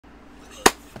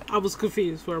I was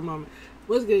confused for a moment.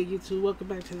 What's good, YouTube? Welcome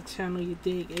back to the channel. You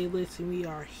dig? Hey, listen, we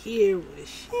are here with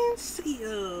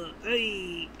Shenseea.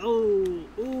 Hey,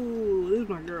 oh, this is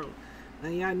my girl. Now,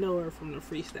 y'all know her from the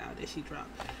freestyle that she dropped.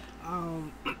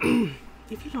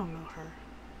 If you don't know her,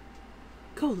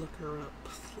 go look her up,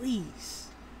 please.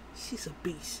 She's a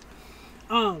beast.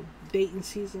 Dating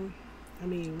season. I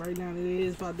mean, right now it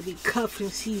is about to be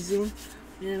cuffing season.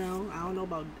 You know, I don't know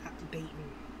about dating.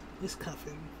 It's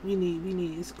cuffing. We need.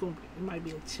 It's gonna. It might be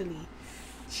a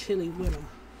chilly winter.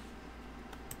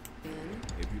 Hey,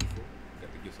 beautiful.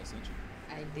 Got the gifts I sent you.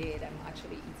 I did. I'm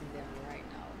actually eating them right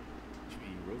now. You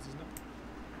eating roses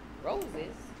now?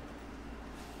 Roses?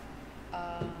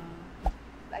 I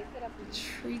said I'm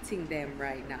treating them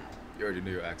right now. You already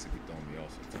know your accent be throwing me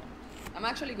off sometimes. I'm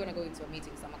actually gonna go into a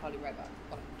meeting, so I'm gonna call you right back.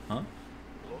 Hold on. Huh?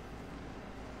 Hello?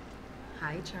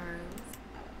 Hi, Charles.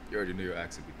 You already know your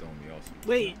accent be throwing me off sometimes.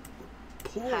 Wait.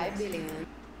 Pause. Hi, Billy.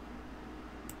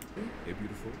 Hey,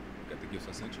 beautiful. Got the gifts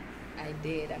I sent you. I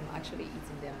did. I'm actually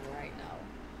eating them right now.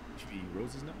 You eating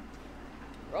roses now?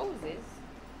 Roses?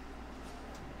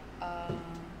 I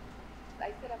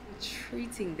said I'm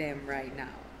treating them right now.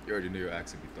 You already know your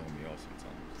accent be throwing me off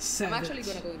sometimes. Savage. I'm actually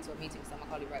gonna go into a meeting, so I'm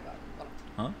gonna call you right back. Hold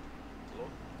on. Huh? Hello?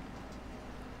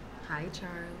 Hi,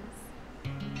 Charles.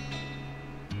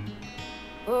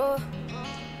 Oh,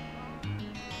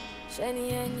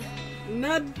 Shenseea.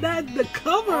 Not the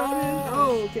cover on it.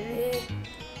 Oh, okay.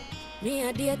 Me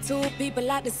I date two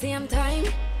people at the same time.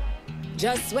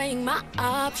 Just weighing my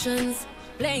options.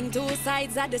 Playing two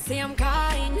sides at the same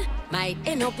kind. Might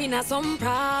end up in some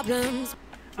problems.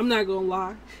 I'm not gonna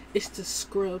lie. It's the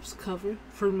Scrubs cover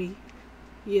for me.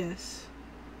 Yes.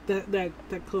 That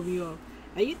cut me off.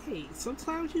 Hey,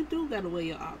 sometimes you do gotta weigh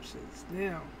your options.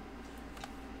 Now,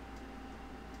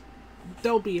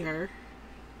 don't be her.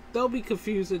 Don't be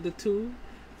confusing the two.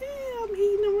 Yeah, I'm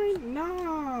eating them right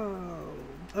now.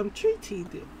 I'm treating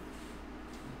them.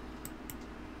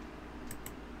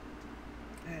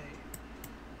 Hey.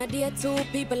 I date two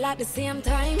people at the same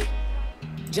time.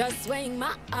 Just weighing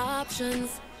my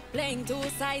options. Playing two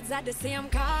sides at the same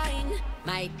kind.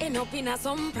 Might end up in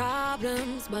some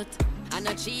problems, but I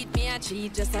not cheat, me I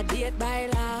cheat, just a date by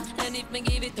law. And if me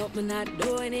give it up, me not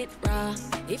doing it raw.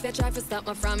 If you try to stop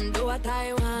me from do what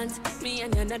I want, me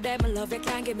and you know them love, you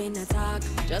can't give me no talk.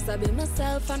 Just I be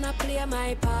myself and I play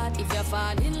my part. If you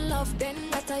fall in love, then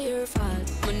that's your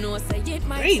fault. Me know say it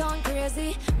might sound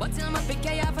crazy, but till my pick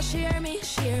you have to share me.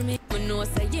 Me know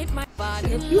say it might fall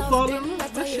in love, then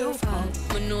that's your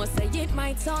fault. Me know say it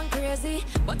might sound crazy,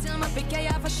 but till my pick you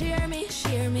have to share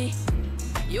me.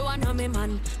 You are know me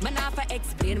man have to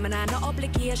explain, man no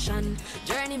obligation.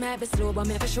 Journey may be slow, but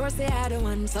me for sure say I the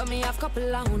one. So me have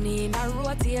couple of honey in a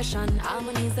rotation.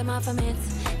 Harmonies them have a mate.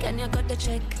 Can you cut the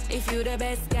check? If you the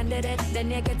best candidate,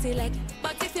 then you get select.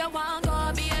 But if you want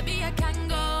go, baby, you can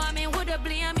go. I mean, would I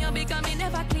blame you because me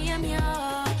never claim you.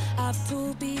 Have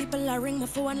two people I ring my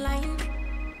phone line.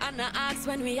 And I ask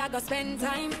when we a go spend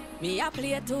time. Me a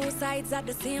play two sides at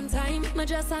the same time. Me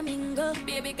just a mingle,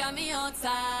 baby got me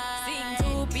outside. Seeing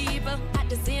two people at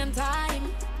the same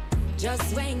time.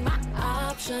 Just weighing my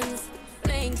options.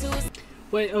 Playing two.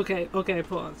 Wait, okay,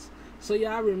 pause. So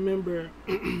y'all remember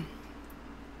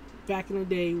back in the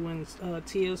day when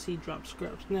TLC dropped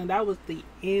Scrubs. Now that was the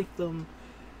anthem.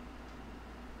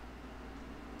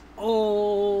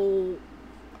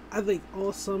 I think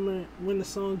all summer when the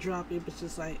song dropped, it was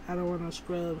just like, I don't want to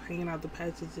scrub, hanging out the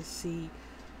passenger seat,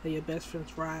 let your best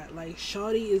friends ride. Like,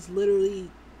 Shawty is literally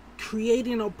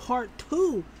creating a part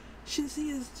 2.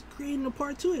 Shenseea is creating a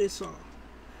part 2 of this song.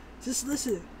 Just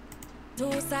listen.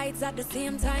 Two sides at the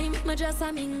same time. Me just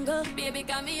a mingle, baby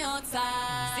got me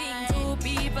outside. Seeing two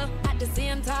people at the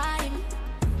same time.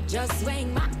 Just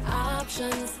weighing my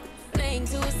options. Playing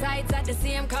two sides at the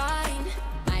same kind.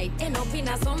 Might end up in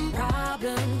some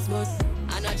problems, but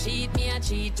I not cheat, me I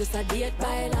cheat, just a date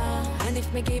by law. And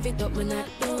if me give it up, me not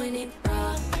doing it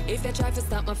raw. If you try to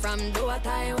stop me from do what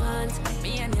I want,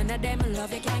 me and you know them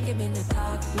love, you can't give me no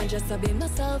talk. Me just a be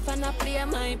myself and I play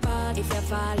my part. If you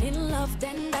fall in love,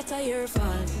 then that's your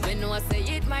fault. Me know I say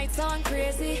it might sound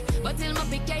crazy, but till my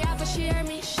pick you have to share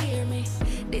me.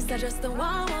 This is just a warm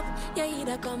up. You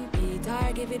either compete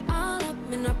or give it all up.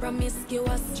 Me no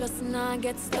promiscuous, just not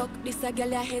get stuck. This a girl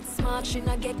your head smart, she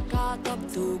not get caught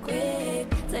up too quick.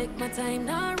 Take my time,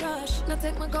 not rush. Not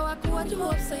take my go a quote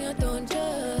hope so you don't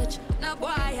judge. Now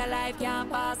boy, your life can't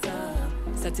pass up.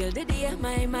 So till the day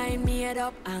my mind made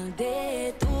up, all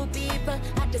day two people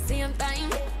at the same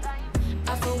time.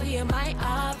 I for weigh my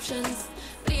options.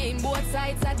 Playing both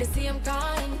sides at the same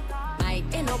time. Might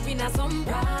end up in some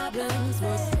problems,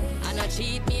 but And I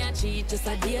cheat, me and cheat, just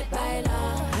a date by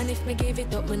law. And if me give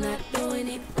it up, me not doing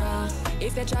it raw.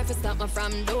 If you try to stop me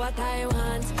from do what I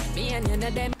want, me and you know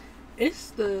them.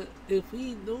 It's the, if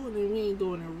we doing it, we ain't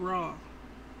doing it raw.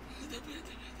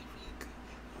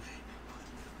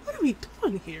 What are we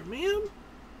doing here, ma'am?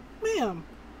 Ma'am.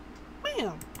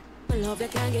 Love, you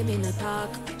can't give me no talk.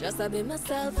 Just I be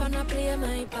myself and I play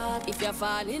my part. If you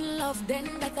fall in love, then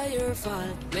that's your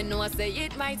fault. Me know I say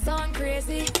it might sound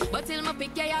crazy, but till my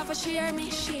pick you have to share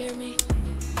me. Me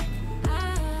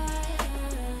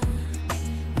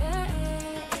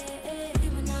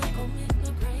not commit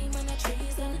no crime and no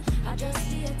treason. I just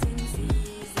dating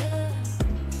season.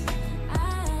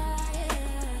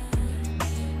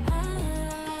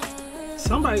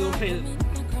 Somebody gonna pay it.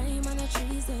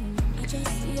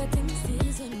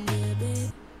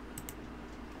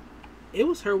 It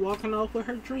was her walking off with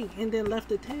her drink and then left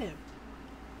the tab.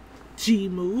 G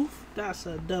move. That's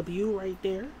a W right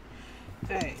there.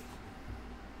 Hey.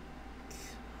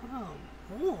 Come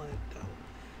on though.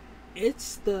 It's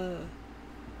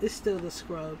still the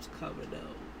Scrubs cover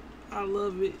though. I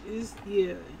love it. It's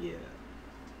yeah.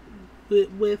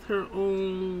 But with her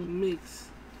own mix.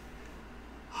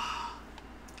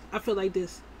 I feel like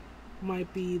this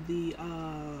might be the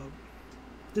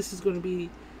this is gonna be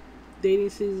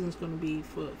dating season is going to be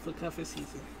for cuffing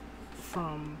season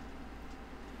from,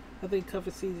 I think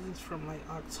cuffing season is from like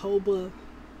October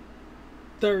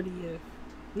 30th.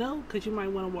 No, because you might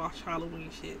want to watch Halloween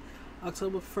shit.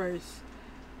 October 1st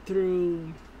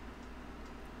through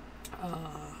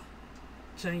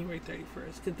January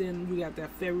 31st. Because then we got that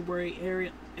February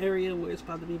area where it's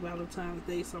about to be Valentine's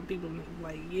Day. Some people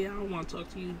like, yeah, I don't want to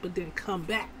talk to you, but then come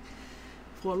back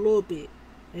for a little bit.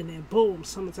 And then boom,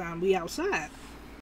 summertime, we outside.